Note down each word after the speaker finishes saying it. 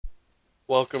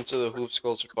Welcome to the Hoops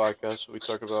Culture Podcast, where we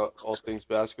talk about all things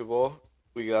basketball.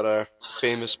 We got our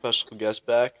famous special guest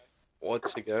back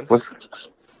once again. What's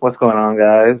what's going on,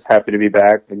 guys? Happy to be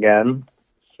back again.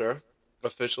 Sure.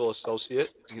 Official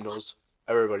associate.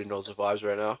 Everybody knows the vibes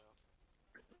right now.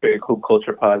 Big Hoop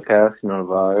Culture Podcast,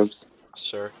 vibes.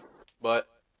 Sure. But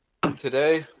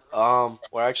today,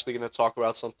 we're actually gonna talk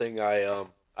about something I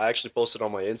actually posted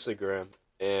on my Instagram,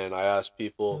 and I asked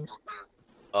people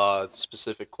the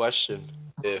specific question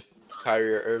if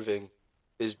Kyrie Irving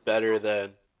is better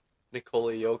than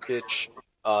Nikola Jokic,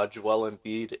 Joel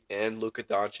Embiid, and Luka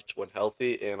Doncic when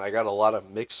healthy, and I got a lot of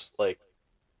mixed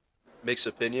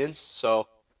opinions. So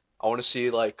I want to see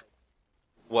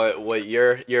what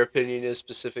your opinion is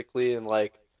specifically, and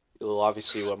you'll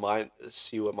obviously what mine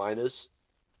is,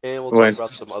 and we'll talk When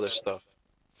about some other stuff.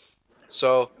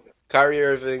 So Kyrie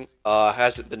Irving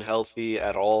hasn't been healthy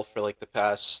at all for like the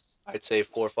past, I'd say,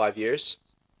 4 or 5 years.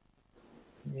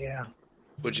 Yeah,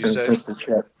 Would you since say? since the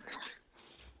trip,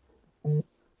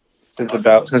 since Uh,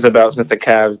 about since about since the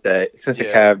Cavs day, since the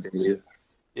yeah, Cavs days.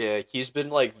 yeah. He's been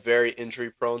like very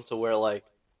injury prone to where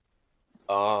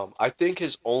I think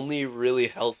his only really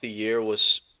healthy year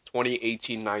was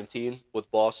 2018-19 with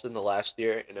Boston the last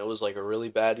year, and it was like a really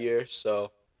bad year,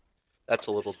 so that's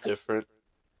a little different.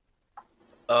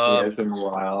 Yeah, Um, it's been a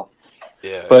while.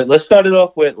 yeah, But let's start it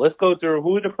off with let's go through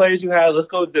who are the players you had. Let's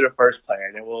go through the first player,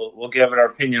 and then we'll give our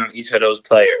opinion on each of those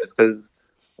players. Because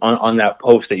on that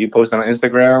post that you posted on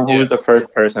Instagram, who was yeah. the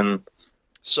first person?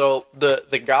 So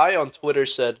the guy on Twitter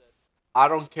said, "I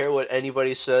don't care what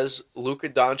anybody says. Luka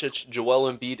Doncic,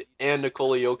 Joel Embiid, and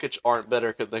Nikola Jokic aren't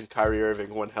better than Kyrie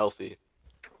Irving when healthy,"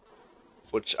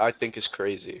 which I think is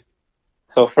crazy.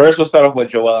 So first, we'll start off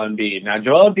with Joel Embiid. Now,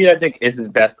 Joel Embiid, I think, is his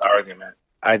best argument.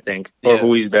 I think for Yeah,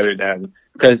 who he's better than,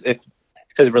 because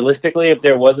realistically, if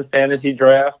there was a fantasy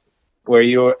draft where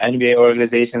your NBA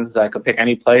organizations that could pick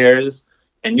any players,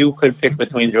 and you could pick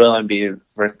between Joel Embiid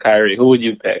versus Kyrie, who would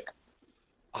you pick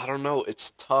I don't know.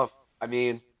 It's tough. I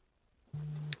mean,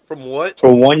 from what?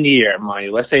 for 1 year, mind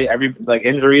you? Let's say every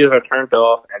injuries are turned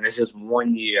off, and it's just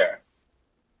 1 year.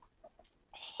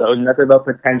 So nothing about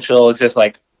potential. It's just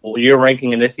like your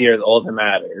ranking in this year is all that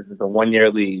matters. It's a 1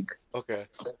 year league. Okay,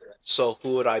 so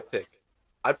who would I pick?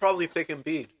 I'd probably pick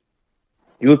Embiid.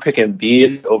 You would pick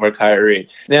Embiid over Kyrie.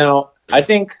 Now, I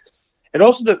think it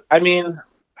also. I mean,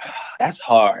 that's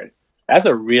hard. That's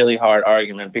a really hard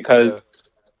argument Yeah, because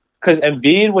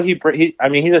Embiid, I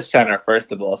mean, he's a center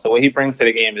first of all, so what he brings to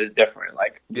the game is different.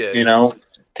 Like yeah, you know,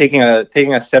 taking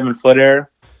a 7 footer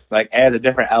adds a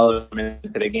different element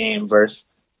to the game. Versus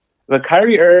but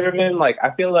Kyrie Irving,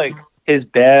 I feel like his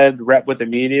bad rep with the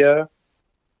media,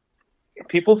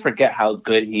 people forget how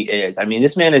good he is. I mean,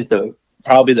 this man is the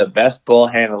probably the best ball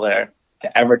handler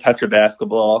to ever touch a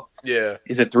basketball. yeah.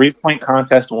 He's a 3 point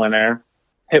contest winner.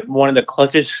 Hit one of the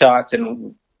clutchest shots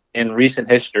in recent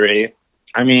history.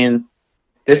 I mean,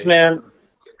 this Hey, man.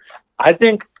 I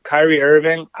think Kyrie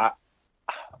Irving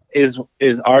is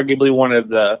arguably one of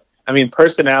the. I mean,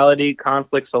 personality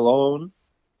conflicts alone,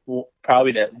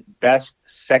 probably the best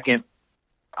second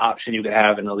option you could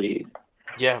have in the league.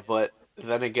 yeah, but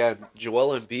then again,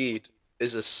 Joel Embiid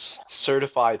is a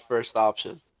certified first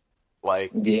option.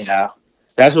 Like, Yeah,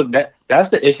 that's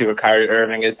the issue with Kyrie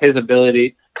Irving is his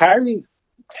ability. Kyrie's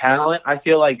talent, I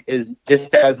feel like, is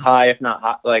just as high, if not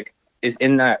high, is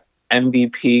in that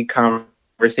MVP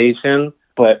conversation.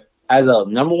 But as a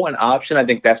number one option, I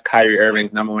think that's Kyrie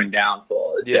Irving's number one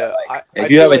downfall. Is that yeah, I if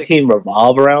you feel have a like, team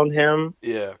revolve around him,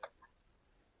 yeah,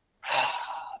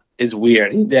 it's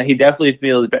weird. He definitely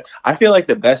feels. I feel like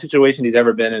the best situation he's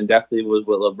ever been in definitely was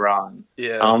with LeBron.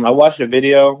 yeah, I watched a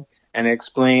video and it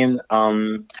explained.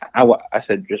 I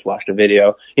said just watched a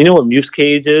video. You know what Muse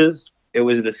Cage is? It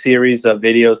was the series of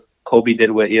videos Kobe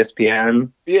did with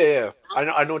ESPN. yeah, yeah.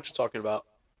 I know what you're talking about.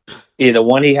 Yeah, the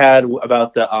one he had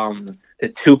about the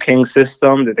two king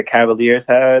system that the Cavaliers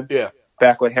had Yeah,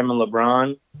 back with him and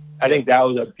LeBron. I yeah, think that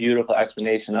was a beautiful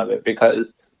explanation of it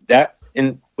because that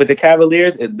in with the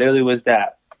Cavaliers, it literally was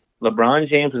that. LeBron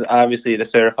James was obviously the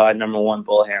certified number one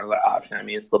ball handler option. I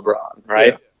mean, it's LeBron, yeah,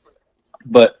 right?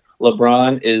 But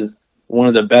LeBron is one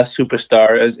of the best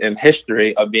superstars in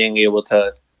history of being able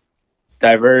to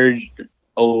diverge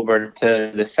over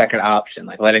to the second option,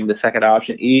 like letting the second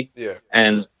option eat. yeah,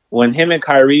 And when him and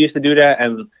Kyrie used to do that,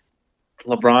 and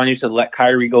LeBron used to let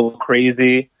Kyrie go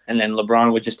crazy, and then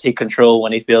LeBron would just take control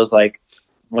when he feels like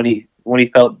when he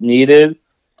felt needed.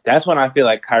 That's when I feel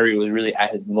like Kyrie was really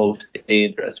at his most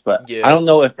dangerous. But I yeah, don't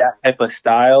know if that type of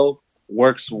style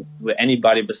works with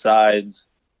anybody besides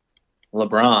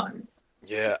LeBron.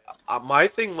 yeah. My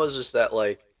thing was just that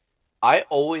I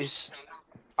always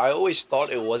I always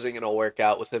thought it wasn't gonna work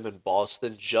out with him in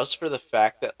Boston, just for the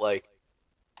fact that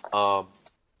um,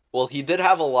 well, he did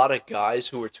have a lot of guys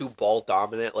who were too ball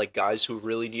dominant, like guys who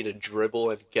really need to dribble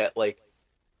and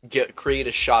get create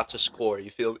a shot to score. You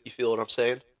feel what I'm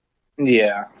saying?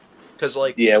 Yeah, Because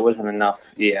like yeah, it wasn't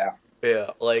enough. Yeah,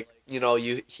 yeah, like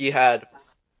he had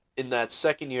in that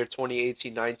second year,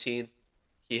 2018-19,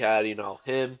 he had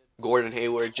him, Gordon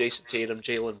Hayward, Jason Tatum,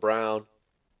 Jalen Brown,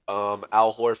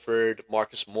 Al Horford,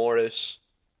 Marcus Morris,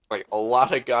 like a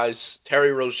lot of guys,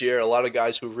 Terry Rozier, a lot of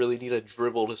guys who really need a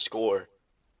dribble to score.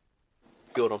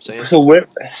 Feel what I'm saying? So where?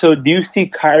 So do you see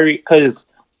Kyrie? Because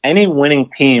any winning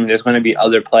team, there's going to be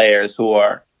other players who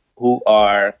are who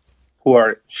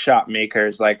are shot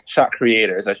makers, like shot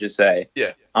creators, I should say.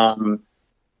 Yeah. Um,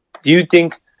 do you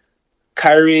think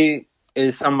Kyrie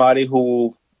is somebody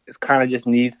who is kind of just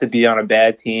needs to be on a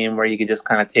bad team where he could just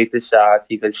kind of take the shots,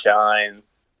 he could shine?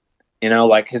 You know,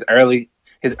 like his early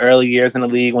years in the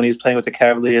league when he was playing with the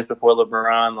Cavaliers before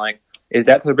LeBron. Like, is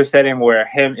that the type of setting where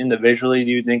him individually do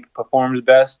you think performs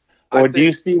best, I or do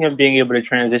you think see him being able to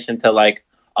transition to like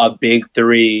a big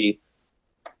three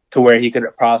to where he could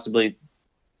possibly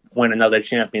win another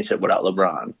championship without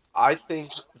LeBron? I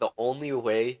think the only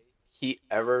way he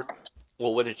ever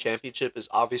will win a championship is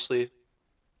obviously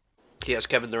he has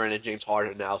Kevin Durant and James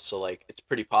Harden now, so like it's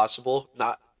pretty possible.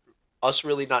 Not us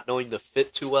really not knowing the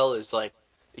fit too well is like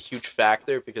a huge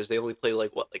factor because they only play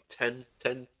like what, like 10,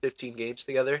 15 games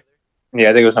together. Yeah,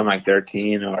 I think it was something like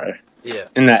 13 or Yeah.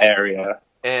 in that area.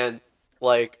 And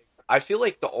like I feel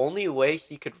like the only way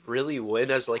he could really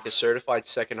win as like a certified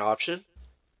second option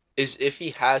is if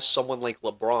he has someone like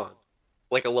LeBron,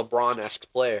 like a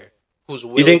LeBron-esque player who's You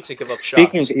willing think, to give up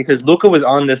speaking, shots. because Luca was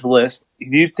on this list, do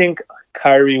you think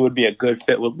Kyrie would be a good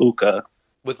fit with Luca?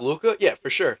 With Luca, yeah, for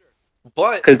sure.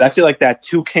 But Because I feel like that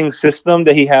two king system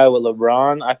that he had with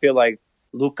LeBron, I feel like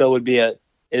Luca would be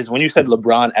is when you said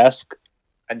LeBron esque.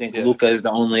 I think yeah, Luca is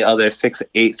the only other 6'8"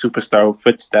 superstar who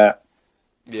fits that,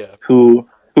 yeah, who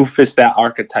fits that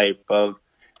archetype of.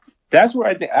 That's where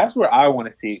I want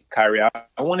to see Kyrie.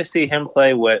 I want to see him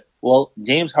play with. Well,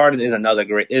 James Harden is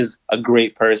a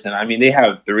great person. I mean, they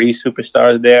have three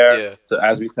superstars there. yeah. So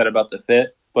as we said about the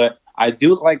fit, but I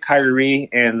do like Kyrie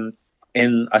in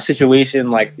a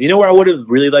situation like where I would have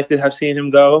really liked to have seen him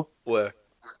go. Where?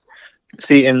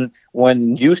 See, and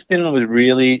when Houston was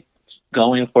really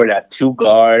going for that two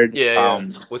guard, Yeah,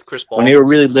 yeah. With Chris when Paul. they were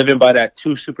really living by that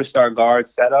two superstar guard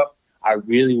setup, I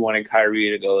really wanted Kyrie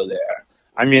to go there.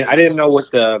 I mean, I didn't Jeez. know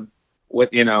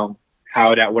what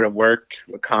how that would have worked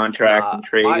with contracts Nah, and my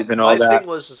trades and all my that. thing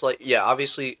was is like, yeah,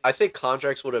 obviously, I think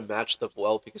contracts would have matched up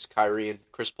well because Kyrie and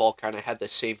Chris Paul kind of had the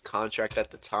same contract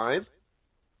at the time.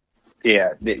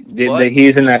 Yeah, But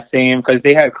he's in that same because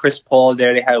they had Chris Paul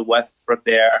there, they had Westbrook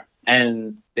there,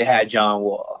 and they had John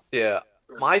Wall. yeah,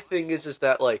 my thing is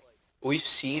that like we've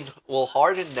seen, well,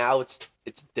 Harden now it's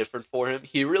different for him.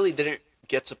 He really didn't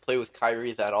get to play with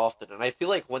Kyrie that often, and I feel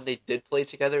like when they did play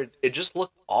together, it just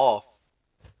looked off.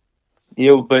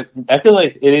 But I feel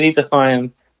like they need to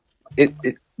find it.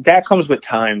 That comes with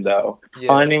time, though. Yeah,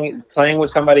 Finding playing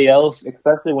with somebody else,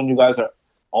 especially when you guys are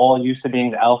all used to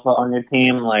being the alpha on your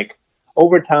team, like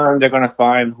over time they're gonna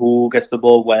find who gets the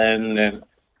ball when, and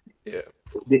yeah,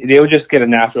 they'll just get a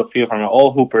natural feel from it.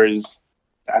 All hoopers,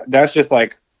 that's just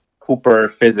like hooper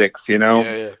physics, yeah,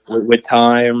 yeah, With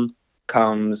time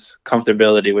comes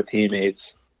comfortability with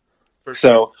teammates. for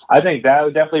sure. So I think that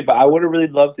would definitely, but I would have really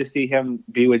loved to see him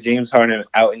be with James Harden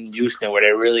out in Houston, where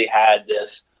they really had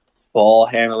this ball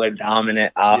handler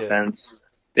dominant Yeah, offense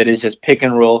that is just pick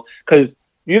and roll. Because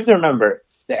you have to remember,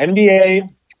 the NBA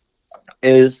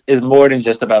is more than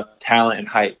just about talent and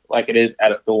height, like it is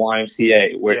at the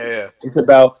YMCA, where yeah, yeah. it's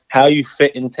about how you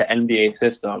fit into NBA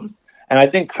system. And I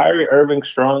think Kyrie Irving's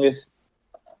strongest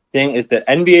thing is that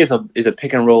NBA is a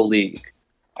pick and roll league.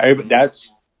 Mhm.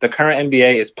 That's the current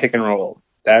NBA is pick and roll.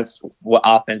 That's what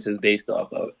offense is based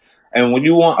off of. And when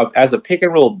you want as a pick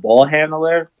and roll ball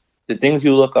handler, the things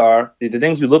you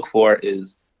look for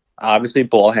is obviously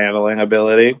ball handling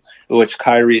ability, which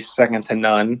Kyrie's second to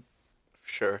none, For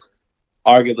sure.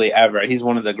 arguably ever. He's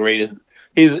one of the greatest.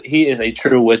 He is a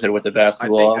true wizard with the I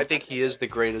basketball. think he is the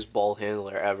greatest ball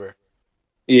handler ever.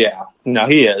 Yeah, no,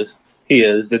 he is. He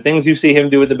is. The things you see him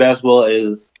do with the basketball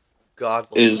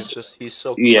Godlike. It's is just he's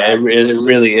so yeah, crafty it with it.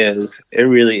 really is. It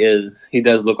really is. He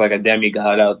does look like a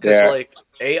demigod out Cause there. like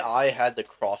AI had the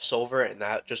crossover and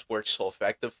that just works so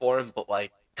effective for him, but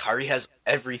like Kyrie has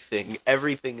everything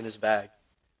in his bag.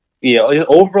 Yeah,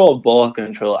 overall ball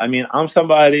control. I mean, I'm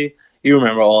somebody you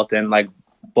remember Alton. Like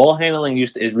ball handling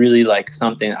is really like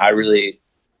something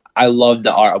I love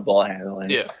the art of ball handling.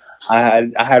 Yeah. I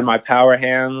had my power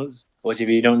hands, which if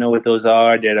you don't know what those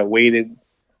are, they're the weighted.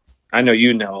 I know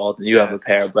you know, Alton, you have Yeah, a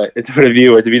pair, but it's for the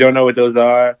viewers. If you don't know what those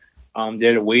are,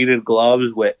 they're the weighted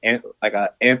gloves with like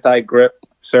a anti-grip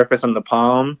surface on the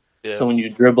palm. yeah. So when you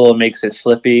dribble, it makes it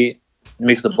slippy, it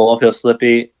makes the ball feel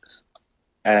slippy,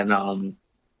 and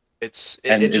It just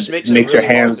it makes it makes your really hard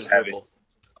to hands heavy. dribble.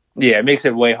 Yeah, it makes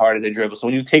it way harder to dribble. So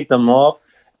when you take them off,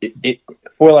 it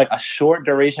for like a short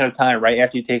duration of time, right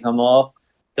after you take them off,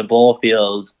 the ball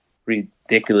feels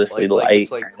ridiculously Like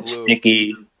it's light like and glue.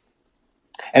 sticky,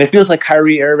 and it feels like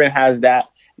Kyrie Irving has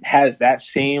that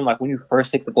same like when you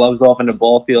first take the gloves off and the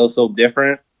ball feels so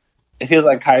different. It feels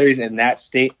like Kyrie's in that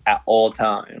state at all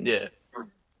times, Yeah,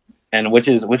 and which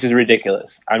is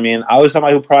ridiculous. I mean, I was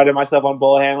somebody who prided myself on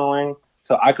ball handling,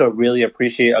 so I could really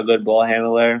appreciate a good ball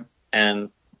handler, and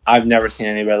I've never seen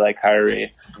anybody like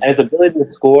Kyrie. And his yeah, ability to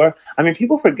score. I mean,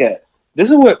 people forget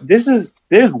this is.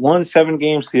 There's one 7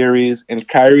 game series in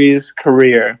Kyrie's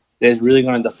career that is really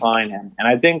going to define him, and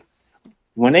I think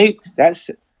when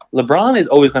that's LeBron is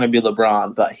always going to be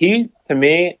LeBron, but he to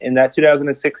me in that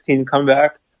 2016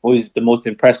 comeback was the most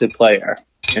impressive player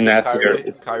you in think that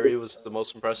series Kyrie was the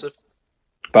most impressive?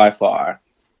 by far,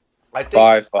 I think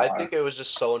by I far. think it was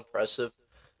just so impressive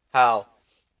how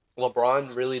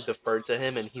LeBron really deferred to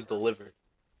him and he delivered.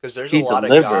 Because there's a He lot of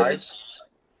delivered. guys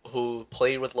who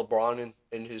played with LeBron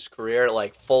in his career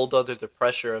like fold under the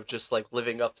pressure of just like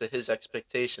living up to his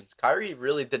expectations. Kyrie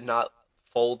really did not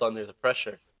fold under the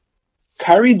pressure.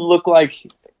 Kyrie looked like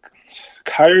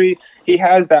Kyrie. He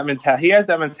has that mentality. He has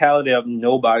that mentality of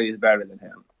nobody is better than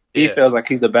him. He Yeah, feels like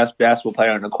he's the best basketball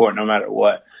player on the court, no matter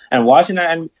what. And watching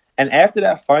that, and after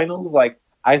that finals, like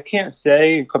I can't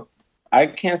say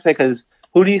because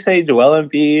who do you say? Joel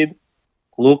Embiid,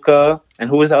 Luca, and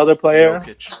who was the other player?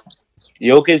 Jokic.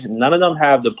 Jokic. None of them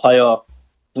have the playoff.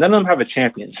 None of them have a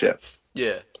championship.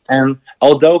 Yeah, And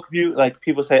although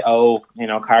people say, "Oh,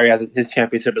 Kyrie has his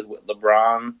championship is with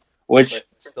LeBron," which but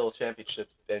still a championship,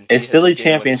 and he is hit still the a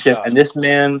game-winning championship. shot. And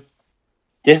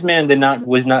this man did not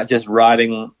was not just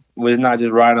riding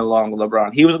along with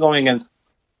LeBron. He was going against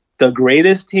the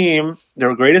greatest team,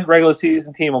 the greatest regular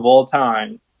season team of all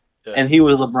time, Yeah, and he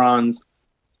was LeBron's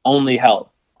only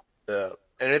help. yeah.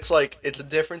 And it's like it's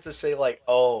different to say like,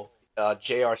 oh,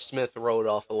 J.R. Smith rode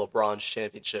off a LeBron's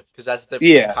championship because that's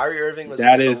different. Yeah, Kyrie Irving was a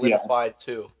that is yes. solidified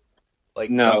two, like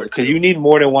No, number because two. you need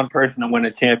more than one person to win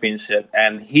a championship.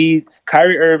 And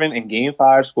Kyrie Irving in Game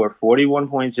 5 scored 41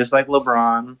 points, just like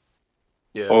LeBron,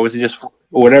 Yeah, or was it just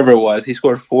whatever it was? He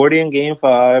scored 40 in Game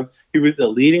 5. He was the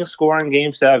leading scorer in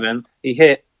Game 7. He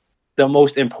hit the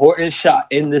most important shot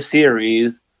in the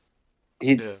series.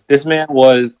 He yeah, this man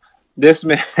was this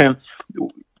man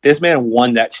this man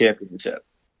won that championship.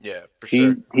 yeah, for He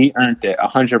sure. he earned it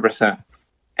 100%.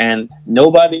 And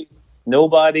nobody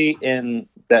in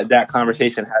that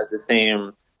conversation has the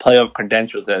same playoff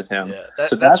credentials as him. Yeah,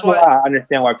 So that's that's why why. I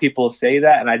understand why people say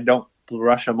that, and I don't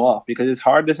brush him off because it's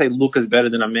hard to say Luka's better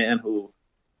than a man who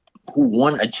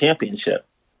won a championship.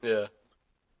 Yeah,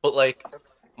 but like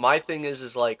my thing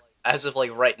is like as of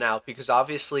like right now because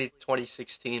obviously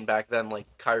 2016 back then like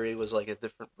Kyrie was like a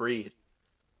different breed.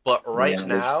 But right Yeah, that's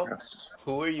now, true.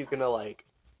 who are you gonna like?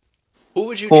 Who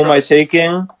would you Who am I trust?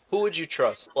 taking? Who would you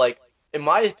trust? Like in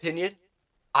my opinion,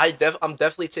 I'm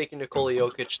definitely taking Nikola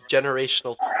Jokic,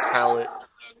 generational talent.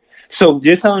 So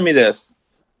you're telling me this?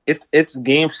 It's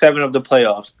Game 7 of the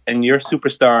playoffs, and your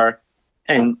superstar,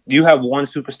 and you have one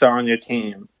superstar on your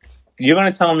team. You're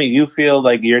gonna tell me you feel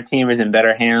like your team is in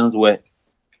better hands with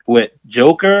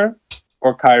Joker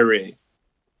or Kyrie?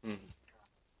 Mm,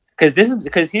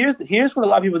 Because here's what a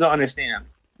lot of people don't understand.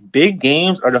 Big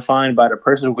games are defined by the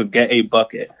person who could get a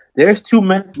bucket. yeah, There's 2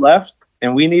 minutes left,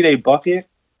 and we need a bucket.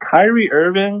 Kyrie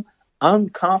Irving, I'm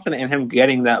confident in him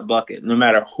getting that bucket, no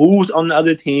matter who's on the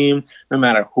other team, no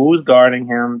matter who's guarding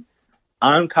him.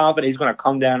 I'm confident he's going to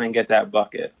come down and get that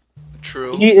bucket.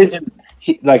 true. He isn't.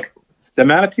 He like the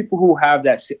amount of people who have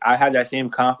that. I have that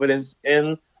same confidence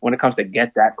in when it comes to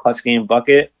get that clutch game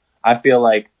bucket. I feel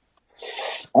like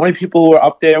only people who are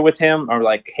up there with him are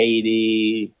like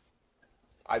KD.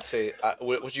 I'd say.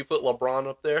 Would you put LeBron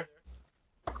up there?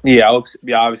 Yeah,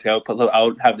 obviously, I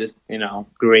would have this,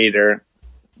 greater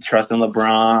trust in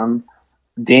LeBron.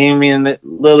 Damian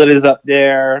Lillard is up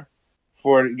there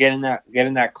for getting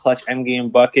that clutch end game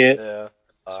bucket. Yeah.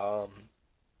 Um.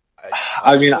 I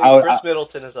I mean, honestly, Chris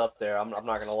Middleton is up there. I'm not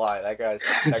gonna lie. That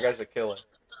guy's a killer.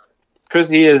 Chris,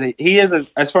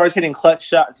 as far as hitting clutch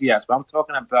shots, yes, but I'm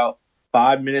talking about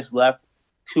 5 minutes left,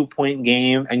 2 point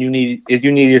game, and you need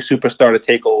your superstar to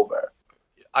take over.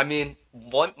 I mean,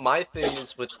 my thing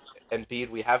is with Embiid,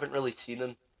 we haven't really seen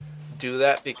him do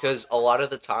that because a lot of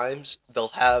the times they'll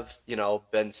have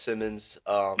Ben Simmons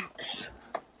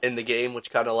in the game,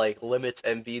 which kind of like limits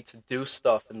Embiid to do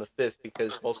stuff in the fifth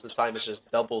because most of the time it's just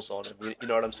doubles on him. You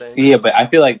know what I'm saying? Yeah, but I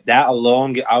feel like that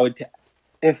alone,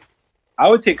 if I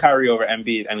would take Kyrie over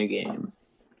Embiid any game.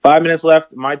 5 minutes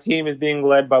left. My team is being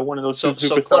led by one of those two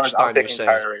So superstars. clutch I'm time, you're taking saying?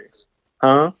 Kyrie.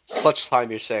 Huh? Clutch time,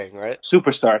 you're saying, right?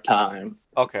 Superstar time.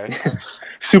 Okay.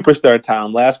 Superstar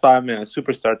time. Last 5 minutes.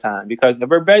 Superstar time. Because if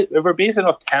we're basing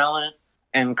off talent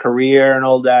and career and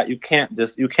all that, you can't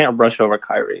brush over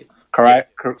Kyrie. Yeah.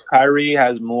 Kyrie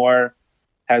has more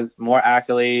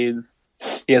accolades.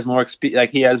 He has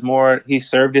more he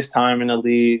served his time in the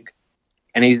league,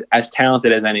 and he's as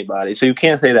talented as anybody. So you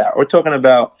can't say that. We're talking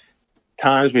about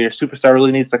times where your superstar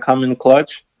really needs to come in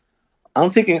clutch.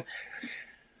 I'm taking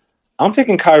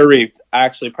Kyrie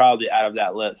actually probably out of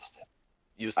that list.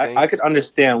 You think? I could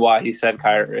understand why he said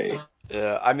Kyrie.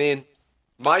 Yeah. I mean,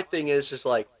 my thing is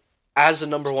like, as a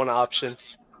number one option,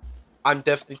 I'm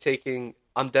definitely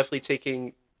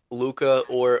taking Luka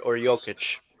or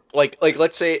Jokic. Like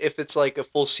let's say if it's like a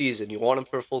full season, you want him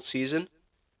for a full season.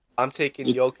 I'm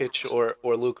taking Jokic or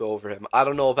Luka over him. I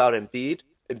don't know about Embiid.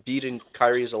 Embiid and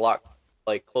Kyrie is a lot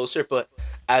like closer, but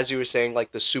as you were saying,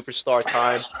 like the superstar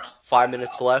time, 5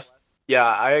 minutes left. Yeah,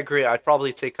 I agree. I'd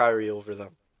probably take Kyrie over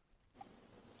them.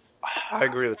 I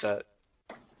agree with that.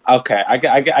 Okay,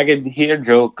 I could hear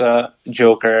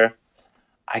Joker.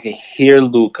 I can hear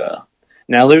Luca.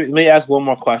 Now let me ask one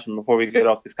more question before we get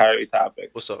off this Kyrie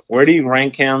topic. What's up? Where do you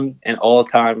rank him in all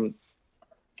time?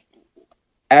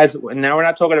 As now we're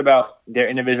not talking about their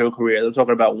individual career. We're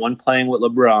talking about one playing with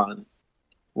LeBron.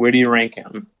 Where do you rank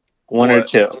him? One or What?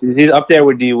 two? He's up there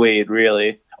with D Wade,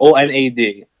 really. Oh, and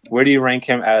AD. Where do you rank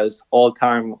him as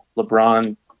all-time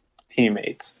LeBron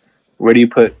teammates? Where do you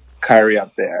put Kyrie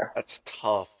up there? That's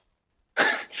tough,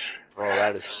 bro.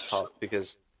 That is tough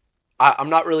because I'm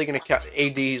not really gonna count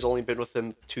AD. He's only been with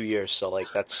him 2 years, so like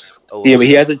that's a Yeah, little but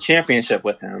he bit. has a championship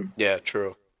with him. Yeah,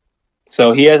 true.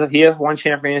 So he has one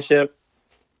championship.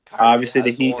 Kyrie Obviously,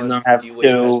 the has Heat and one. them have D Wade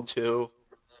has two. two.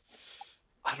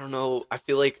 I don't know. I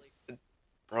feel like,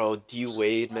 bro, D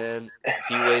Wade, man,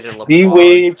 D Wade and D LeBron.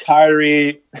 Wade,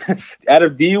 Kyrie. Out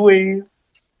of D Wade,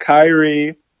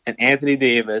 Kyrie, and Anthony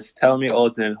Davis, tell me,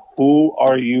 Alton, who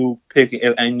are you picking?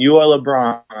 And you are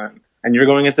LeBron, and you're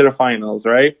going into the finals,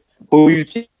 right? Who are you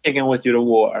taking with you to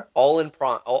war? All in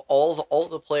prime, all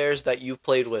the players that you've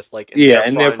played with, like in their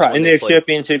Yeah, primes when in they their played.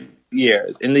 championship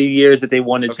years, in the years that they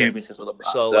won the Okay, championships with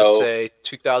LeBron. so let's So say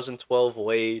 2012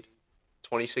 Wade,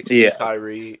 2016 yeah,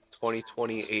 Kyrie,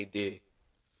 2020 AD.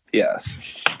 yes,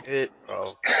 Shit,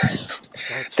 bro,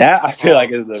 that's that I feel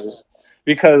like tough. is the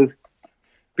because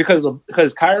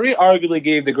because Kyrie arguably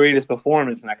gave the greatest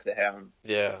performance next to him.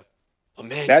 Yeah, but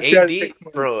man, That AD,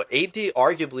 2016, bro, AD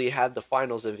arguably had the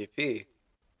Finals MVP.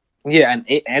 yeah, and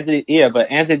Anthony, yeah, but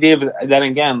Anthony Davis. Then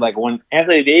again, like when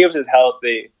Anthony Davis is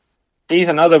healthy, he's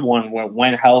another one where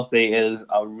when healthy is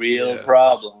a real Yeah,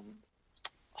 problem.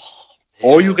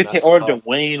 Or you man, could take that's or tough.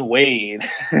 Dwayne Wade,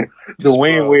 Cause,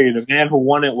 Dwayne bro, Wade, the man who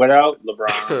won it without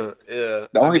LeBron, yeah,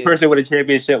 the I only mean, person with a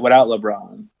championship without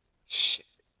LeBron. shit.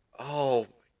 Oh my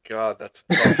god, that's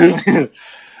tough.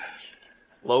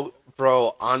 Low,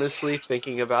 bro. Honestly,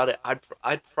 thinking about it,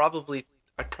 I'd probably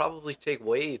take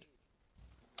Wade.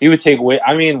 You would take Wade.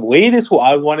 I mean, Wade is who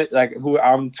I wanted, like who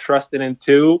I'm trusting in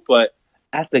too. But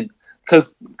at the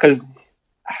because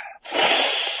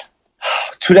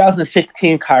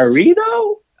 2016 Kyrie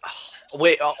though.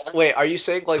 Wait, wait. Are you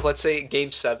saying like, let's say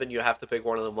Game 7, you have to pick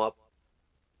one of them up?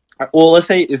 Well, let's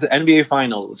say it's the NBA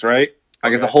Finals, right?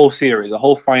 Like it's a Okay. whole series, a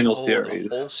whole final Oh, the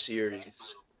series. whole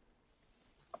series.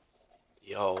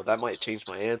 Yo, that might change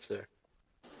my answer.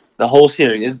 The whole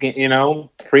series is,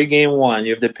 pre-game one.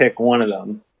 You have to pick one of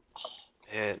them.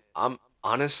 Man, I'm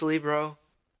honestly, bro.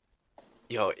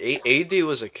 Yo, AD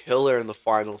was a killer in the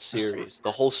final series.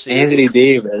 The whole Anthony series.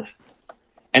 Davis.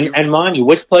 You. And mind you,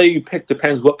 which player you pick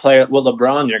depends what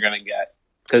LeBron you're gonna get.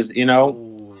 Because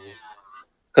Ooh.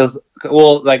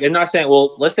 well, like I'm not saying.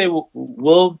 Well, let's say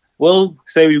we'll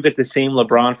say we get the same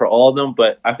LeBron for all of them,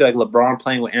 but I feel like LeBron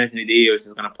playing with Anthony Davis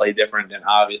is gonna play different than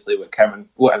obviously with Kevin.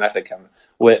 Well, and I said Kevin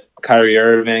with Kyrie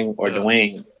Irving or Yeah.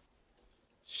 Dwayne.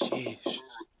 Sheesh.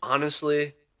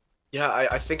 Honestly, yeah,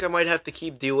 I think I might have to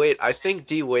keep D Wade. I think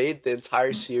D Wade the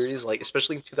entire series, like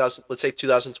especially in 2000, let's say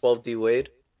 2012 D Wade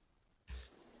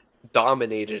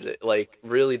dominated it, like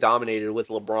really dominated with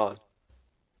LeBron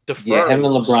Yeah, him deferring, and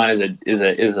LeBron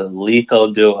is a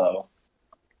lethal duo.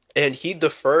 and he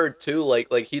deferred too,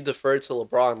 like he deferred to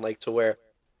LeBron, like to where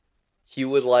he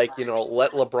would like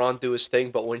let LeBron do his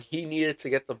thing, but when he needed to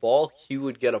get the ball, he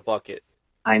would get a bucket.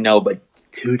 I know, but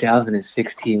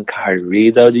 2016 Kyrie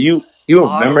though, do you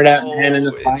I remember don't that man in know.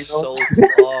 the It's finals? so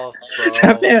tough,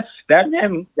 bro.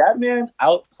 That man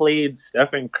outplayed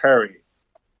Stephen Curry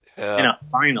in Yeah. a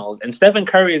finals, and Stephen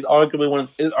Curry is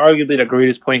arguably the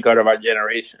greatest point guard of our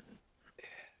generation,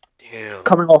 Damn.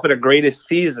 coming off of the greatest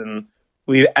season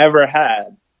we've ever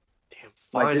had. Damn.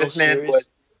 Like Final this man was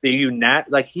series.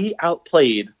 like he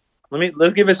outplayed.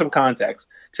 Let's give it some context.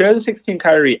 2016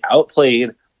 Kyrie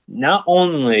outplayed. Not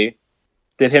only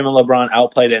did him and LeBron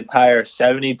outplay the entire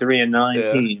 73 and 9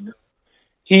 Yeah. team,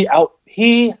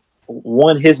 he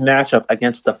won his matchup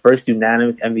against the first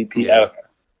unanimous MVP Yeah. ever.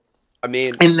 I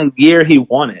mean, In the year he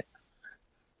won it.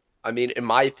 in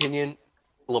my opinion,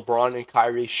 LeBron and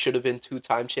Kyrie should have been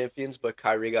two-time champions, but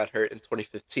Kyrie got hurt in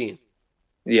 2015.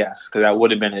 Yes, because that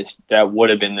would have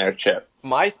been their chip.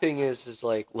 My thing is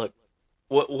like, look,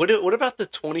 what about the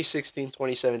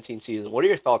 2016-2017 season? What are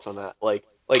your thoughts on that? Like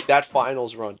that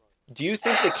finals run. Do you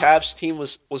think the Cavs team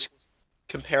was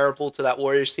comparable to that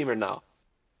Warriors team or no?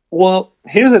 Well,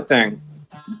 here's the thing.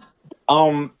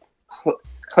 Um,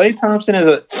 Clay Thompson is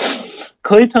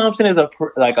a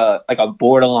like a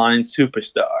borderline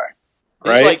superstar,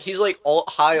 right? He's like all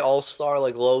high all star,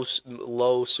 like low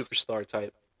superstar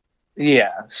type.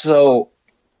 Yeah. So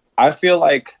I feel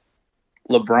like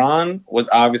LeBron was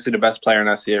obviously the best player in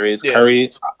that series. Yeah,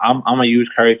 Curry, I'm a huge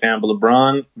Curry fan, but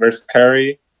LeBron versus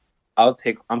Curry, I'm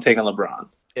taking LeBron.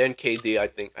 and KD.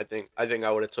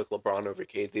 I would have took LeBron over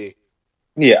KD.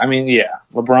 Yeah, I mean, yeah,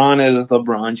 LeBron is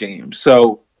LeBron James.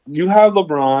 So you have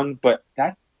LeBron, but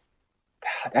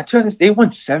that's just they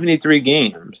won 73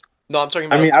 games. No, I'm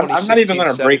talking I about mean, I'm not even 2016,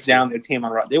 going to break 17. down their team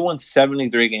on. They won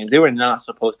 73 games. They were not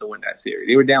supposed to win that series.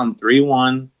 They were down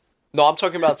 3-1. No, I'm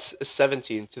talking about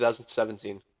 17,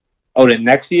 2017. Oh, the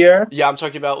next year? Yeah, I'm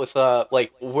talking about with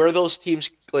like were those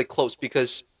teams like close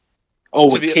because Oh,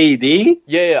 to with be KD?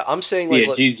 yeah, I'm saying like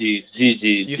Yeah, GG's, you think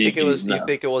GG's. you No,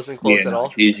 think it wasn't yeah, close at no, all?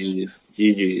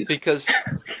 GG's. Because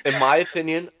in my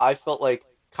opinion, I felt like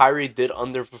Kyrie did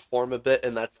underperform a bit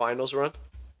in that finals run.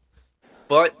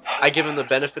 But I give him the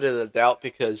benefit of the doubt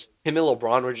because him and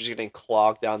LeBron were just getting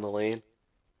clogged down the lane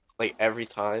like every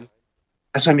time.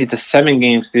 That's what I mean. It's a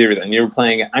 7-game series, and you were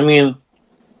playing. I mean,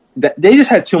 they just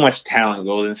had too much talent.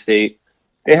 Golden State,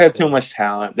 they had too Yeah. much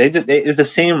talent. It's the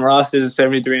same roster as the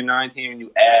 73 and 9 team.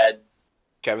 And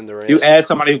Kevin you Durant. add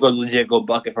somebody who could legit go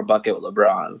bucket for bucket with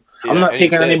LeBron. I'm Yeah, not and he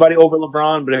taking did. anybody over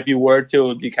LeBron, but if you were to, it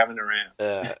would be Kevin Durant.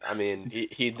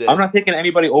 He I'm did. not taking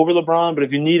anybody over LeBron, but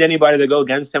if you need anybody to go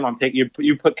against him, I'm taking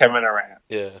you put Kevin Durant.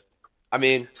 Yeah. I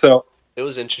mean, So it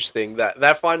was interesting.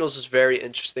 That finals was very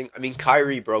interesting. I mean,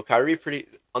 Kyrie, bro. Kyrie pretty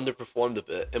underperformed a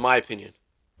bit, in my opinion.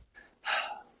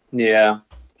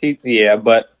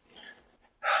 but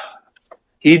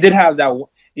he did have that.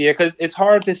 Yeah, because it's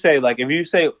hard to say. Like, if you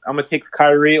say I'm gonna take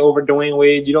Kyrie over Dwayne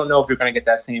Wade, you don't know if you're gonna get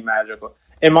that same magic.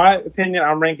 In my opinion,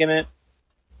 I'm ranking it.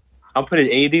 I'm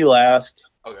putting AD last,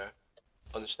 Okay.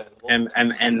 Understandable. and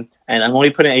I'm only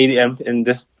putting AD in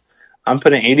this. I'm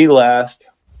putting AD last,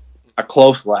 a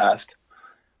close last.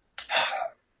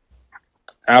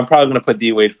 And I'm probably gonna put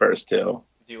D Wade first too.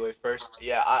 D-Wade first.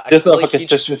 Yeah, I Just feel off like of he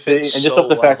just consistency, fits and just off so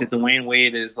the fact well. that Dwayne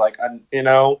Wade is like,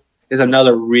 is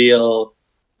another real,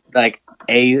 like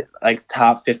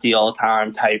top 50 all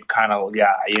time type kind of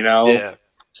guy. Yeah,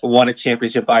 Won a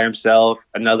championship by himself,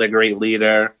 another great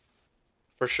leader,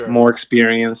 for sure. more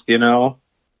experienced.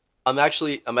 I'm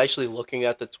actually looking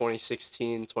at the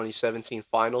 2016-2017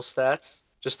 final stats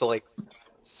just to like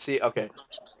see. Okay,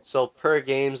 so per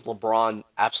games, LeBron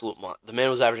absolute the man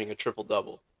was averaging a triple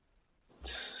double.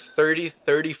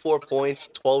 34 points,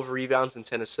 12 rebounds, and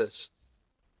 10 assists.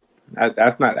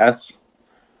 That's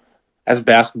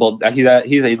basketball. He's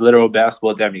a literal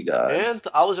basketball demigod. And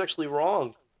I was actually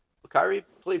wrong. Kyrie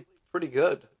played pretty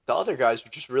good. The other guys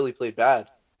just really played bad.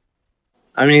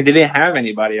 I mean, they didn't have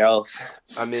anybody else.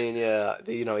 I mean, yeah,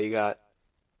 you got,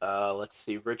 let's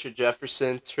see, Richard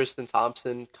Jefferson, Tristan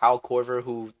Thompson, Kyle Korver,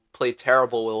 who played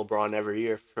terrible with LeBron every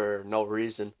year for no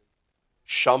reason.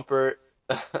 Shumpert,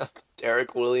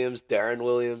 Derek Williams, Darren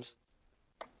Williams,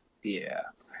 Yeah.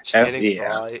 Channing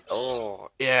Yeah. Frye. Oh,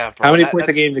 yeah, bro. How many points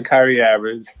a game did Kyrie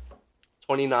average?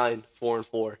 29, 4 and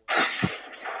 4.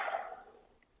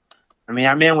 I mean,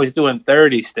 that man was doing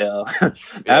 30 still. Yeah.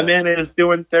 That man is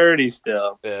doing 30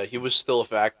 still. Yeah, he was still a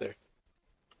factor.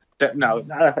 No,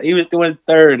 he was doing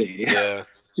 30. Yeah.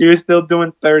 He was still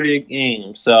doing 30 a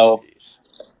game. So, Jeez.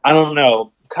 I don't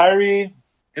know. Kyrie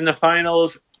in the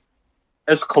finals,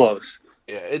 it's close.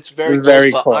 Yeah, it's very It's close,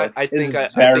 very but close. I think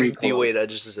It's I very think D close. Wade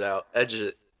edges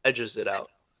it out.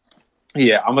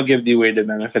 Yeah, I'm going to give D-Wade the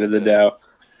benefit of the doubt.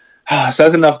 So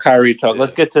that's enough Kyrie talk. Yeah.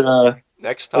 Let's get to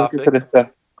Next Let's get to topic. the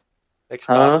stuff. Next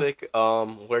Huh? topic.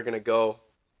 We're gonna go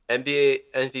NBA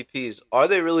MVPs. Are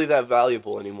they really that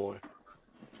valuable anymore?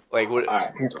 Like, All right.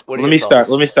 what are Let your me start. Let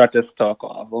thoughts? me start this talk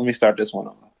off. Let me start this one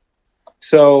off.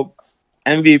 So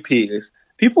MVPs.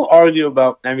 People argue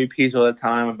about MVPs all the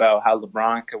time about how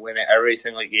LeBron can win it every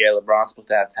single year. LeBron's supposed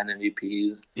to have 10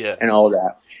 MVPs Yeah, and all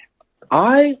that.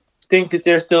 I think that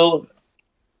they're still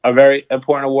a very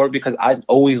important award because I've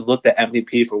always looked at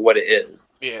MVP for what it is.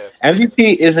 yeah,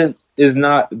 MVP is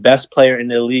not best player in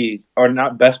the league or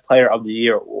not best player of the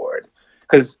year award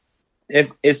because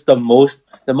if it's the most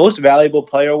valuable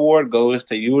player award goes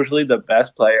to usually the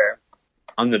best player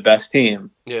on the best team.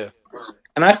 yeah,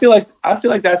 And I feel like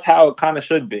that's how it kind of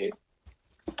should be.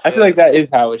 I feel yeah, like that is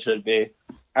how it should be.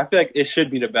 I feel like it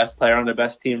should be the best player on the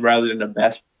best team rather than the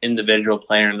best individual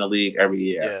player in the league every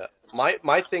year. yeah.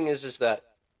 My thing is that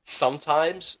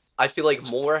sometimes I feel like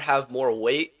more have more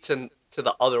weight to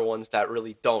the other ones that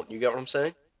really don't. You get what I'm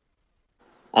saying?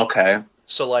 Okay.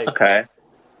 So like, Okay.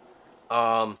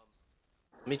 um,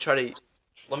 let me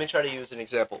try to use an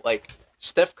example. Like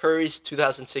Steph Curry's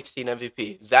 2016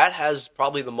 MVP. That has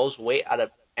probably the most weight out of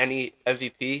any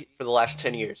MVP for the last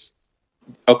 10 years.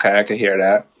 Okay, I can hear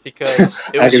that. Because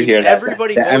it I was can hear that.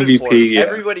 everybody The voted for him. MVP, yeah.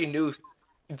 Everybody knew.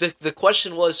 The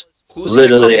question was who's going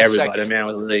to come Literally in everybody. second. Man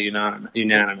was literally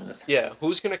unanimous. Yeah,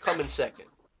 who's going to come in second?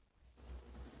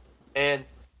 And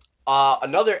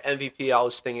another MVP I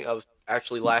was thinking of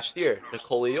actually last year,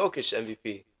 Nikola Jokic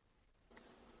MVP.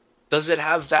 Does it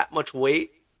have that much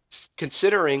weight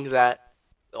considering that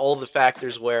all the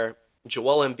factors where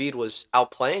Joel Embiid was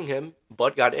outplaying him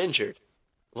but got injured?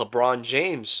 LeBron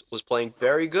James was playing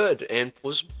very good and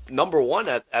was number one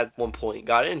at one point,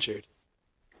 got injured.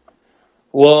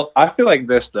 Well, I feel like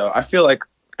this though. I feel like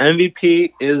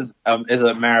MVP is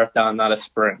a marathon, not a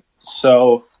sprint.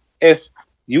 So if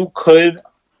you could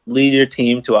lead your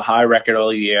team to a high record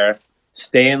all year,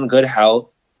 stay in good health,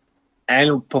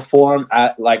 and perform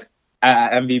at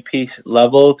MVP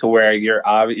level to where you're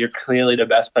clearly the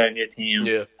best player in your team,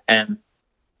 Yeah. and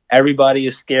everybody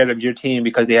is scared of your team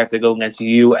because they have to go against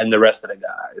you and the rest of the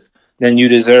guys, then you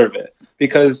deserve it Yeah.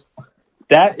 because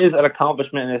that is an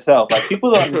accomplishment in itself. Like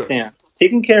people don't understand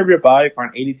taking care of your body for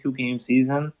an 82 game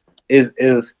season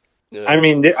is. Yeah. I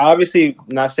mean, they're obviously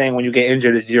not saying when you get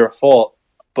injured it's your fault,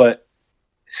 but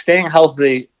staying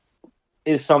healthy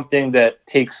is something that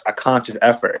takes a conscious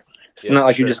effort. It's Yeah, not for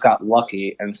like you sure. just got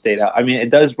lucky and stayed out. I mean, it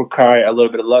does require a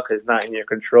little bit of luck. It's not in your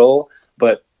control,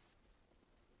 but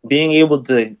being able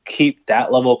to keep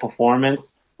that level of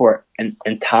performance for an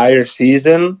entire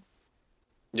season,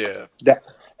 Yeah. that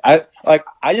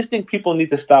I just think people need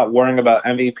to stop worrying about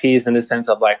MVPs in the sense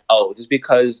of like, oh, just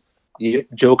because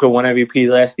Joker won MVP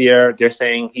last year, they're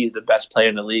saying he's the best player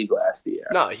in the league last year.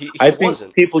 No, he I think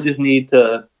wasn't. people just need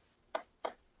to.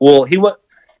 Well, he was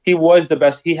the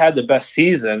best. He had the best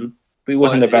season, but he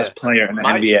wasn't the But yeah, best player in the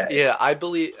NBA.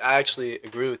 I actually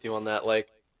agree with you on that. Like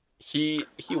he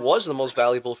was the most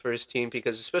valuable for his team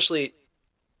because especially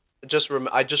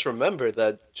I just remember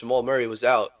that Jamal Murray was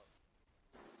out,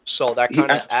 so that He,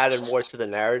 kind of added more to the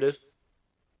narrative.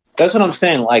 that's what I'm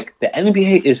saying. Like the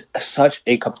NBA is such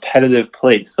a competitive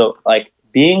place. So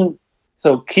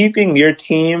keeping your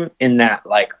team in that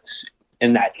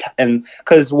and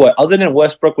because what other than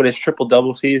Westbrook with his triple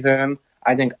double season,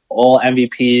 I think all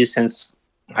MVPs since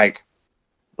like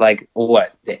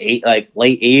what the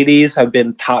late '80s have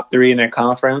been top three in their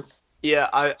conference. Yeah,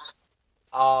 I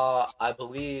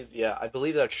believe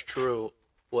that's true.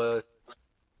 With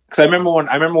Because I remember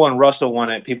when Russell won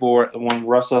it, when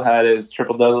Russell had his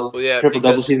well, yeah, triple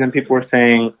double because season, people were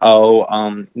saying,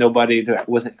 "Oh, nobody that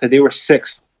wasn't," because they were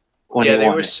sixth when yeah, he they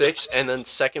won were it. sixth, and then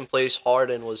second place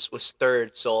Harden was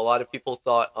third. So a lot of people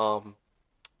thought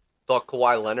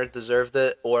Kawhi Leonard deserved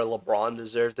it or LeBron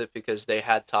deserved it because they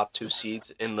had top two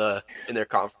seeds in their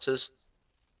conferences.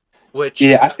 Which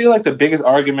Yeah, I feel like the biggest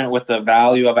argument with the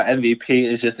value of an MVP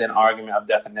is just an argument of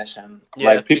definition.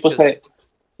 yeah, Like people because say,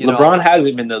 you LeBron know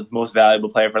hasn't been the most valuable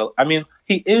player for. I mean,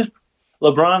 he is.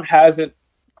 LeBron hasn't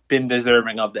been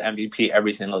deserving of the MVP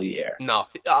every single year. no,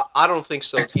 I don't think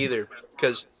so either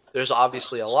because there's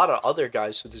obviously a lot of other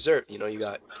guys who deserve. You know, you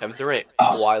got Kevin Durant, Oh,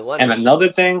 Kawhi and Leonard.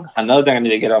 another thing I need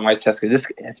to get on my chest because this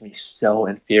gets me so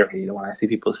infuriated when I see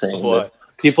people saying this. What?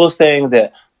 People saying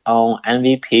that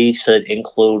MVP should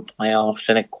include playoffs,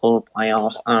 should include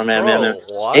playoffs. Man. Bro, It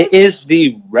what? is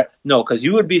no, because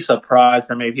you would be surprised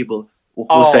how many people who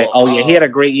say, Oh, "Oh yeah, he had a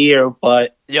great year,"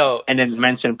 but yo, and then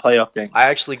mention playoff things. I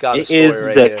actually got a It is story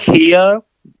right the here, Kia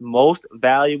most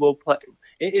valuable play.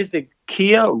 It is the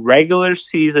Kia regular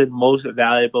season most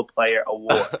valuable player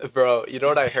award. bro. You know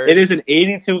what I It heard? is an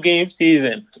 82 game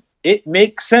season. it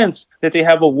makes sense that they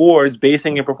have awards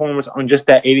basing your performance on just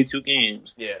that 82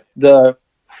 games. Yeah. The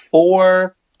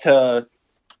 4 to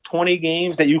 20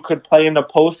 games that you could play in the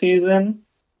postseason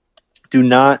do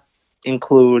not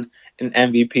include an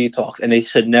MVP talks, and they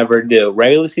should never do.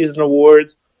 Regular season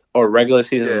awards or regular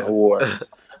season Yeah. awards.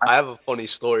 I have a funny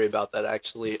story about that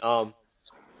actually.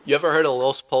 You ever heard of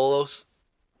Los Polos?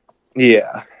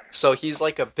 Yeah. So he's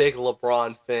like a big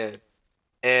LeBron fan.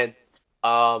 And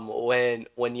when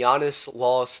Giannis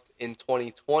lost in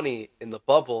 2020 in the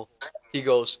bubble, he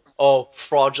goes, "Oh,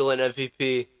 fraudulent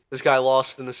MVP. This guy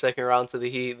lost in the second round to the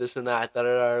Heat. This and that. Da da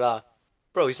da da."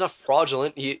 Bro, he's not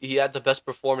fraudulent. He had the best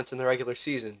performance in the regular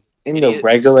season. In the Idiot.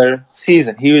 regular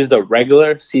season, he was the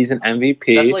regular season That's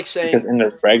MVP like because saying in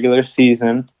the regular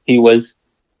season, he was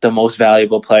the most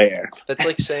valuable player.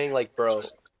 like, bro,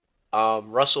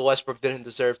 Russell Westbrook didn't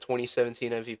deserve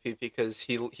 2017 MVP because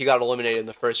he got eliminated in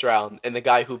the first round, and the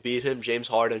guy who beat him, James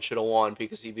Harden, should have won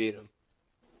because he beat him.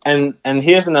 And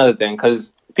here's another thing,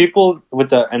 because people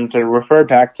and to refer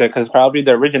back to, because probably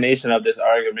the origination of this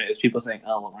argument is people saying,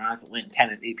 "Oh, LeBron can win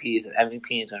 10 MVPs and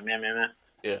MVPs and man."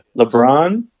 Yeah.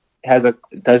 LeBron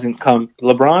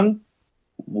LeBron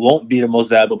won't be the most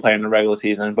valuable player in the regular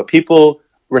season, but people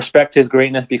respect his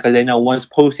greatness because they know once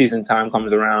postseason time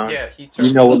comes around, Yeah,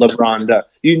 you know what LeBron does.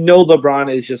 You know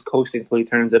LeBron is just coasting until he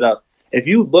turns it up. If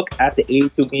you look at the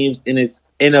 82 games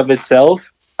in of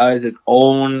itself as its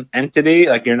own entity,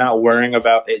 like you're not worrying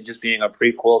about it just being a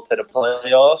prequel to the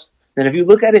playoffs, then if you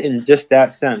look at it in just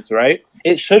that sense, right,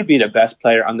 it should be the best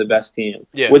player on the best team.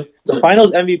 Yeah. With the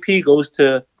Finals MVP goes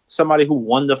to somebody who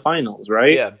won the finals,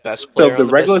 right? Yeah, best player. So the on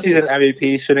the regular best team. season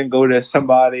MVP shouldn't go to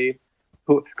somebody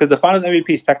who, because the Finals MVP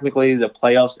is technically the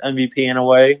playoffs MVP in a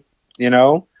way, you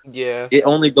know. Yeah. It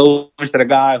only goes to the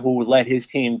guy who led his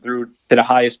team through to the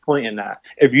highest point in that.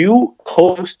 If you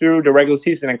coast through the regular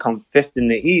season and come fifth in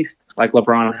the East, like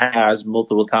LeBron has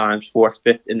multiple times, fourth,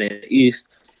 fifth in the East,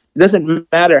 it doesn't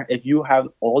matter if you have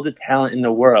all the talent in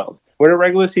the world. For the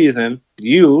regular season,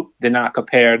 you did not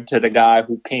compare to the guy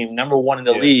who came number one in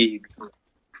the league.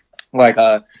 Like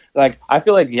I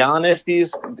feel like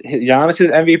Giannis's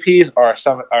MVPs are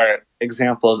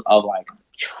examples of like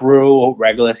true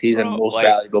regular season most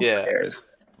valuable players.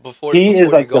 He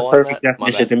is like the perfect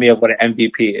definition to me of what an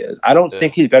MVP is. I don't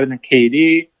think he's better than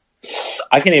KD.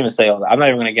 I can't even say all that. I'm not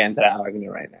even going to get into that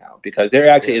argument right now because there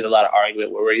actually is a lot of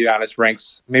argument where Giannis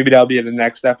ranks. Maybe that'll be in the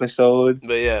next episode.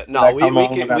 But yeah, no, we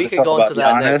can go into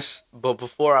that next. But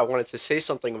before, I wanted to say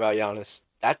something about Giannis.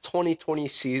 That 2020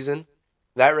 season,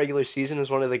 that regular season,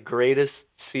 is one of the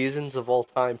greatest seasons of all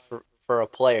time for a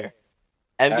player.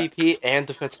 MVP and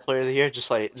Defensive Player of the Year,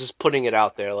 just putting it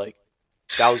out there, like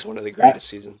that was one of the greatest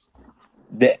seasons.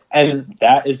 And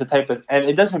that is the type of, and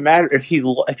it doesn't matter if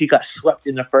he got swept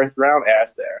in the first round.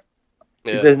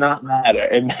 It does not matter.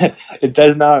 It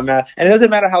does not matter, and it doesn't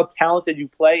matter how talented you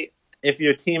play if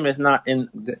your team is not in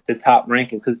the top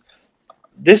ranking. Because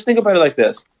just think about it like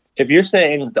this: if you're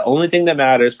saying the only thing that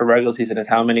matters for regular season is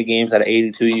how many games out of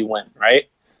 82 you win, right?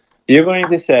 You're going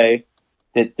to say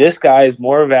that this guy is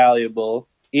more valuable,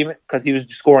 even because he was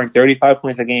scoring 35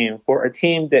 points a game for a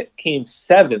team that came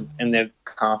seventh in their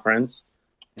conference.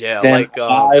 Yeah, than like a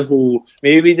guy who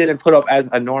maybe didn't put up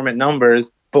as enormous numbers,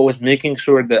 but was making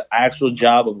sure the actual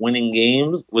job of winning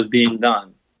games was being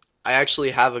done. I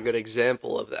actually have a good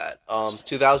example of that.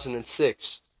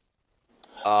 2006,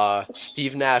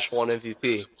 Steve Nash won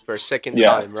MVP for a second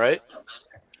time, right?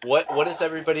 What does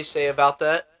everybody say about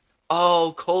that?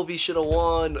 Oh, Kobe should have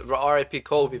won. R.I.P.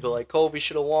 Kobe, but like Kobe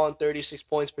should have won 36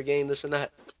 points per game, this and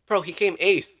that. Bro, he came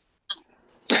 8th.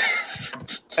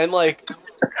 And like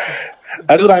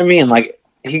that's what I mean. Like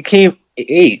he came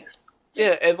 8th.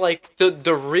 Yeah, and like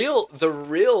the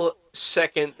real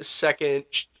second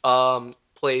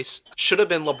place should have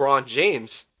been LeBron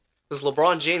James, because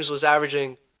LeBron James was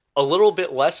averaging a little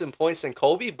bit less in points than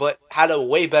Kobe, but had a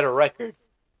way better record.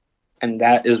 And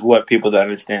that is what people don't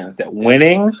understand: that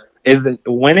winning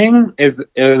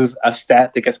is a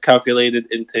stat that gets calculated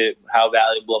into how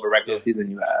valuable of a regular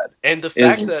season you had. And the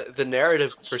fact that the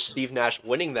narrative for Steve Nash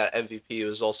winning that MVP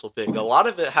was also big. A lot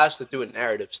of it has to do with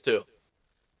narratives too.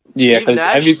 Yeah, because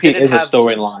MVP is a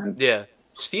storyline. Yeah,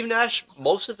 Steve Nash.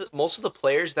 Most of the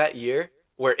players that year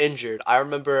were injured. I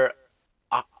remember,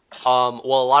 a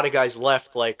lot of guys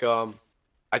left. Like,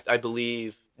 I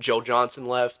believe Joe Johnson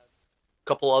left. A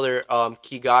couple other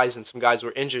key guys, and some guys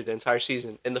were injured the entire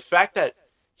season. And the fact that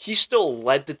he still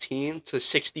led the team to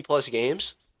 60-plus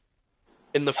games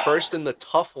in the first in the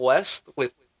tough West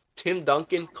with Tim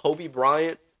Duncan, Kobe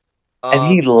Bryant.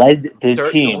 And he led the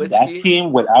team. Nowitzki. That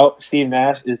team without Steve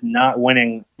Nash is not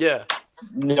winning. Yeah.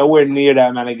 Nowhere near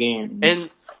that amount of games. And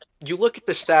you look at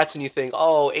the stats and you think,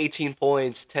 oh, 18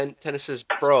 points, 10 assists,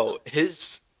 bro.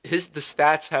 His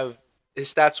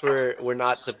stats were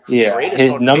not the Yeah, greatest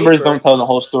his on numbers don't paper, tell the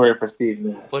whole story for Steve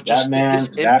Nash. but That just man, his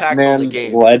that impact on the man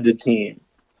game. led the team.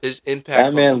 His That impact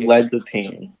on the man game. led the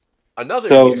team. Another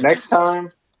So year. next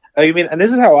time, I mean, and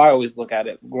this is how I always look at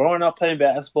it. Growing up playing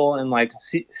basketball and like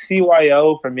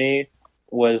CYO for me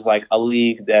was like a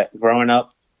league that growing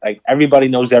up, like everybody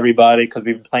knows everybody because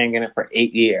we've been playing in it for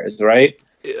 8 years, right?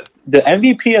 Yeah. The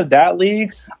MVP of that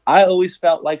league, I always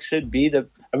felt like should be the.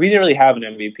 We didn't really have an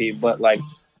MVP, but like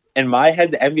in my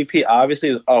head, the MVP obviously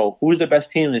is who's the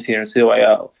best team this year in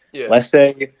CYO? Yeah. Let's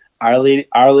say Our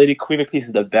Lady Queen of Peace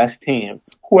is the best team.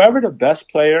 Whoever the best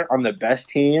player on the best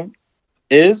team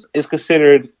is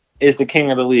considered is the king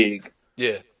of the league.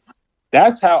 Yeah.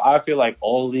 That's how I feel like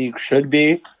all leagues should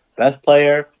be. Best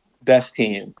player, best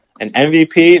team. And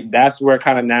MVP, that's where it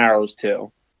kind of narrows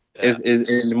to. Yeah.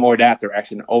 Is more that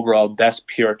direction. Overall, best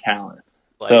pure talent.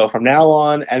 Like, So from now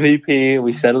on, MVP,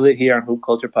 we settled it here on Hoop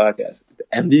Culture Podcast. The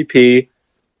MVP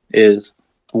is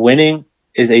winning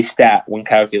is a stat when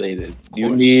calculated. of You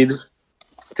course. need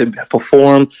to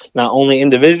perform not only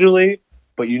individually,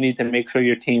 but you need to make sure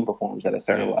your team performs at a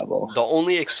certain Yeah. level. The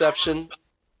only exception,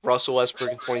 Russell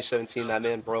Westbrook in 2017, that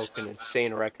man broke an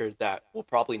insane record that will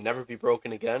probably never be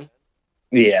broken again.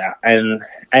 Yeah, and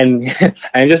and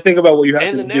just think about what you have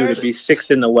And to the do to be narrative.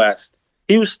 sixth in the West.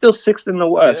 He was still sixth in the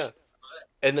Yeah. West.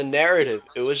 And the narrative.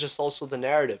 It was just also the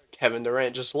narrative. Kevin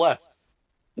Durant just left.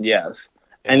 Yes,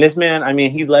 and And this man, I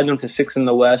mean, he led them to sixth in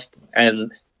the West,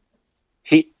 and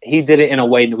he did it in a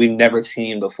way that we've never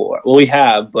seen before. Well, we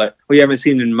have, but we haven't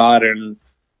seen in yeah,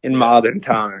 modern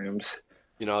times.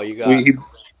 you got We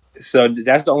So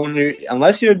that's the only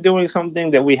unless you're doing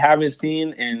something that we haven't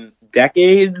seen in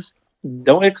decades.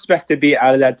 Don't expect to be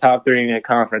out of that top three in a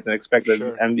conference and expect for an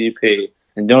sure. MVP.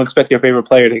 And don't expect your favorite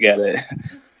player to get it.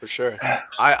 For sure.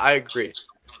 I agree.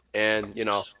 And,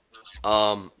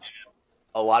 um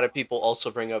a lot of people also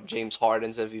bring up James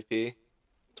Harden's MVP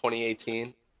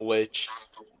 2018, which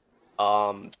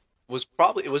um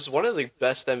it was one of the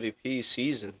best MVP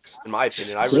seasons in my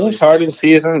opinion. I James really Harden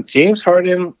season. James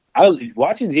Harden.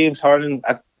 Watching James Harden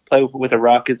play with the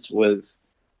Rockets was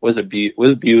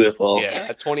beautiful. yeah,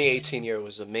 that 2018 year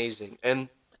was amazing. And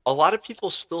a lot of people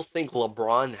still think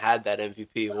LeBron had that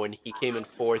MVP when he came in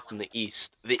fourth in the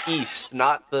East. The East,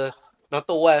 not the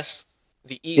West,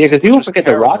 the Yeah, East, because which people was forget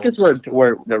the terrible.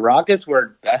 Rockets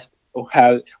were best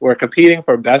were competing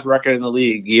for best record in the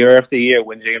league year after year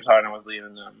when James Harden was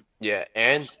leading them. Yeah,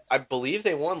 and I believe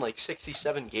they won like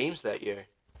 67 games that year.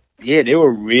 Yeah, they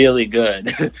were really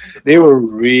good. They Bro, were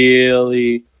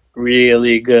really,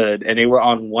 really good, and they were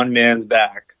on one man's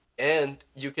back. and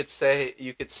you could say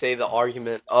the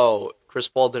argument, oh, Chris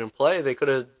Paul didn't play, they could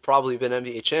have probably been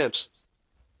NBA champs.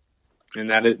 And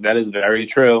that is very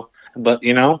true. But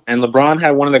and LeBron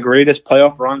had one of the greatest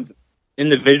playoff runs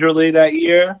individually that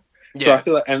year. So I Yeah,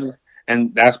 feel like,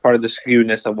 and that's part of the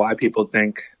skewness of why people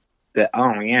think that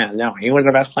yeah, no, he was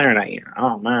the best player that year.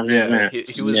 Oh man, man, yeah, man.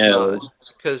 he was No, not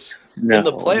because in the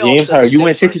no. playoffs James it's Harden, you win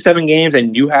different 67 games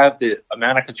and you have the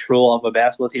amount of control of a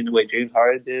basketball team the way James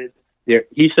Harden did.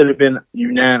 He should have been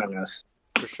unanimous.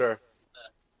 for sure.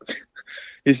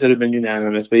 He should have been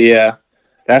unanimous. But yeah,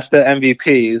 that's the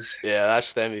MVPs. Yeah,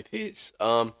 that's the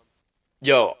MVPs.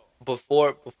 Yo,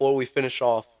 before we finish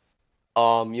off,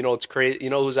 it's crazy. You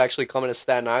know who's actually coming to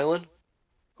Staten Island?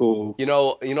 Who? You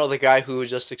know the guy who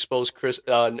just exposed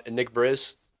Nick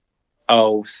Briz.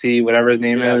 See, whatever his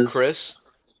name Yeah, is. Chris.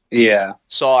 Yeah.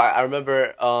 So I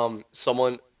remember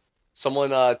someone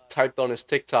typed on his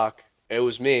TikTok. It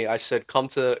was me. I said come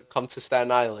to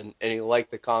Staten Island, and he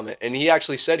liked the comment. And he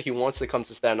actually said he wants to come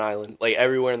to Staten Island, like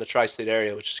everywhere in the tri-state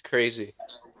area, which is crazy.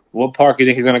 What park do you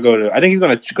think he's gonna go to? I think he's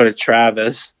gonna go to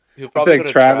Travis. He'll I feel probably go like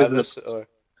to Travis,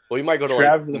 he might go to like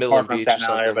Travis is a Midland park on Beach or Staten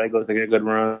Island. something. Everybody goes to get good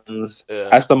runs. Yeah,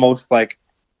 That's the most like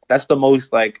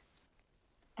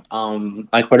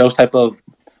for those type of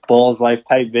Bulls Life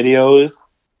type videos.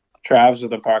 Travis is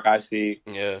the park I see.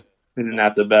 yeah. Isn't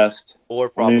that the best? Or Or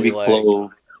probably maybe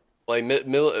Clove. like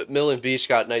Midland Beach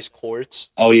got nice courts.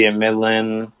 Oh yeah,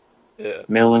 Midland. Yeah,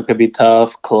 Midland could be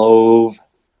tough. Clove.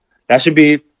 That should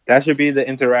be the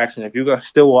interaction. If you guys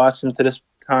still watching to this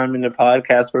time in the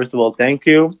podcast, first of all, thank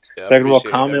you. yeah. I Second of all,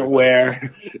 appreciate comment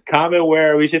everybody.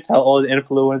 where we should tell all the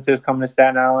influencers coming to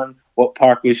Staten Island what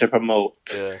park we should promote.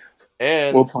 Yeah,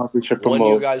 and What park we should when you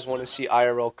promote. guys want to see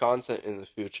IRL content in the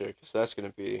future, because that's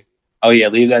gonna be Oh yeah,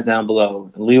 leave that down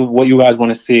below. Leave what you guys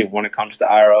want to see when it comes to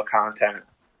IRL content.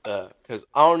 because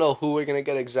I don't know who we're gonna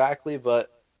get exactly, but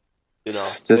you know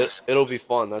Just it'll be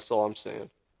fun. That's all I'm saying.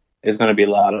 it's gonna be a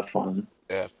lot of fun.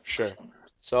 Yeah, for sure.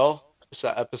 So it's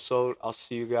that episode. I'll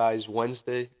see you guys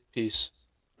Wednesday. Peace.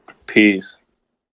 Peace.